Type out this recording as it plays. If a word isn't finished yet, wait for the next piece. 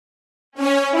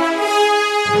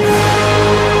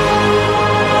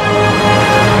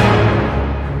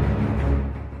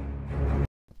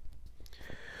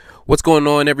What's going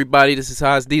on, everybody? This is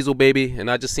Haas Diesel, baby,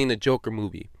 and I just seen the Joker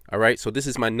movie. All right, so this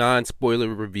is my non-spoiler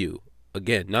review.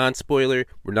 Again, non-spoiler.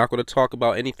 We're not going to talk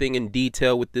about anything in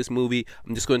detail with this movie.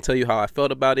 I'm just going to tell you how I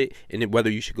felt about it and whether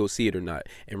you should go see it or not.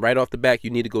 And right off the bat, you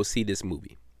need to go see this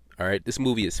movie. All right, this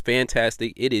movie is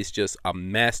fantastic. It is just a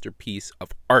masterpiece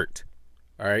of art.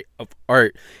 All right, of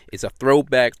art. It's a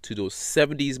throwback to those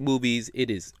 70s movies.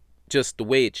 It is just the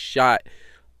way it's shot.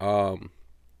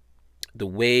 The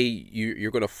way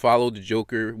you're gonna follow the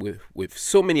Joker with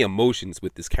so many emotions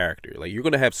with this character. Like, you're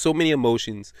gonna have so many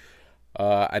emotions.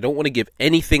 I don't want to give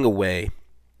anything away,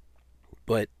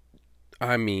 but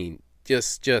I mean,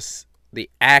 just the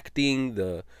acting,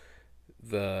 the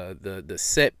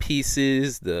set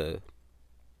pieces,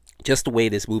 just the way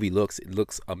this movie looks. It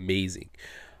looks amazing.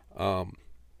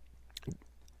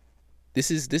 This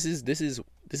is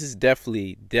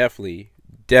definitely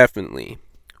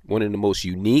one of the most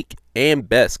unique and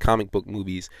best comic book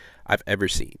movies I've ever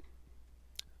seen.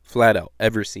 Flat out,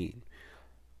 ever seen.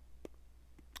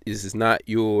 This is not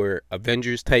your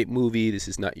Avengers type movie. This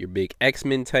is not your big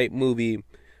X-Men type movie.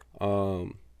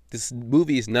 This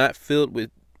movie is not filled with,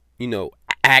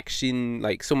 action,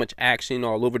 like so much action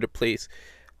all over the place.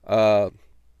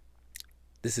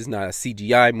 This is not a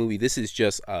CGI movie. This is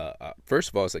just first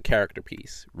of all, it's a character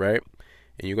piece, right?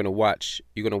 And you're gonna watch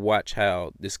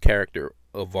how this character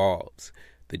evolves,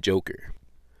 the Joker.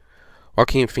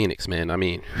 Joaquin Phoenix, man. I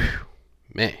mean,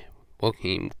 man,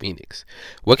 Joaquin Phoenix.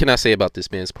 What can I say about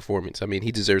this man's performance? I mean,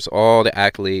 he deserves all the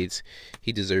accolades.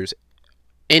 He deserves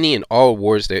any and all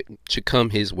awards that should come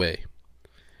his way.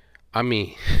 I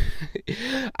mean,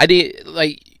 I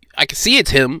could see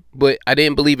it's him, but I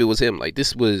didn't believe it was him. Like,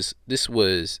 this was,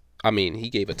 I mean, he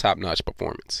gave a top-notch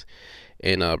performance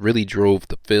and really drove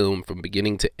the film from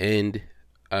beginning to end.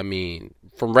 I mean,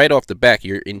 from right off the back,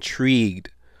 you're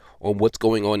intrigued on what's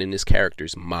going on in this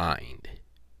character's mind,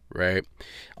 right?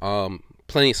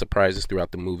 Plenty of surprises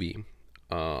throughout the movie.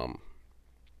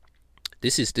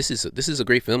 This is a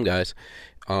great film, guys.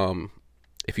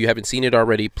 If you haven't seen it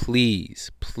already,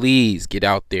 please get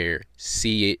out there,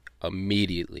 see it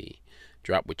immediately.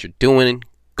 Drop what you're doing,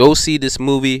 go see this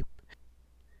movie,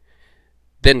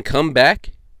 then come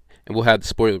back and we'll have the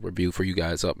spoiler review for you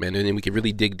guys up, man. And then we can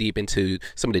really dig deep into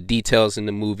some of the details in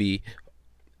the movie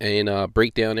and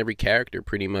break down every character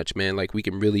pretty much, man. Like, we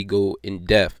can really go in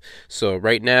depth. So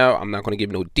right now, I'm not going to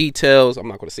give no details. I'm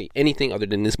not going to say anything other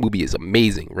than this movie is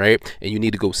amazing, right? And you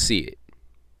need to go see it.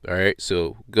 All right?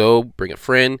 So go, bring a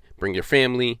friend, bring your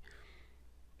family,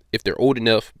 if they're old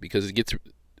enough, because it gets...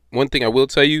 One thing I will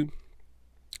tell you,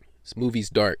 this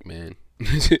movie's dark, man.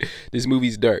 This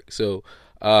movie's dark. So,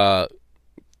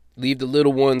 leave the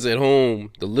little ones at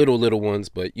home, the little ones,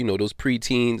 but those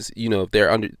preteens, if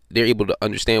they're able to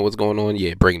understand what's going on,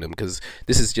 yeah, bring them, because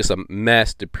this is just a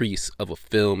masterpiece of a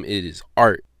film. It is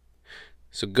art.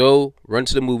 So go, run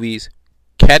to the movies,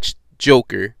 catch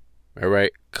Joker, all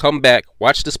right? Come back,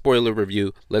 watch the spoiler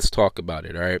review. Let's talk about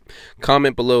it, all right?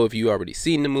 Comment below if you already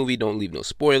seen the movie. Don't leave no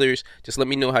spoilers. Just let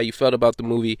me know how you felt about the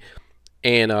movie,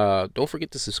 and don't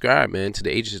forget to subscribe, man, to the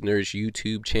Ages of Nerdz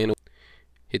YouTube channel.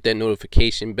 Hit that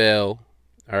notification bell,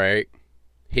 all right?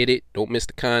 Hit it. Don't miss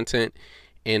the content.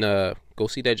 And go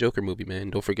see that Joker movie, man.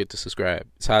 Don't forget to subscribe.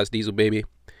 It's Haas Diesel, baby.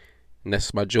 And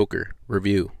that's my Joker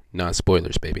review.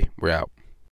 Non-spoilers, baby. We're out.